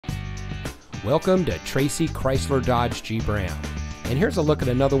Welcome to Tracy Chrysler Dodge Jeep Ram. And here's a look at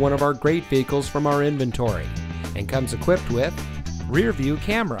another one of our great vehicles from our inventory. And comes equipped with rear view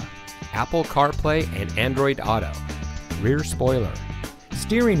camera, Apple CarPlay and Android Auto, rear spoiler,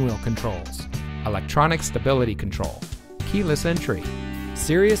 steering wheel controls, electronic stability control, keyless entry,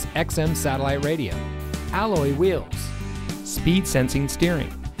 Sirius XM satellite radio, alloy wheels, speed sensing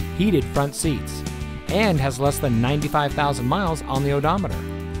steering, heated front seats, and has less than 95,000 miles on the odometer.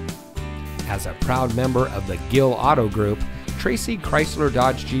 As a proud member of the Gill Auto Group, Tracy Chrysler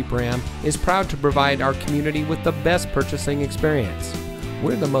Dodge Jeep Ram is proud to provide our community with the best purchasing experience.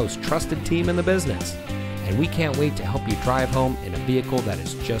 We're the most trusted team in the business, and we can't wait to help you drive home in a vehicle that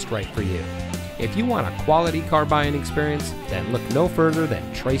is just right for you. If you want a quality car buying experience, then look no further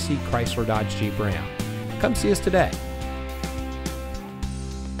than Tracy Chrysler Dodge Jeep Ram. Come see us today.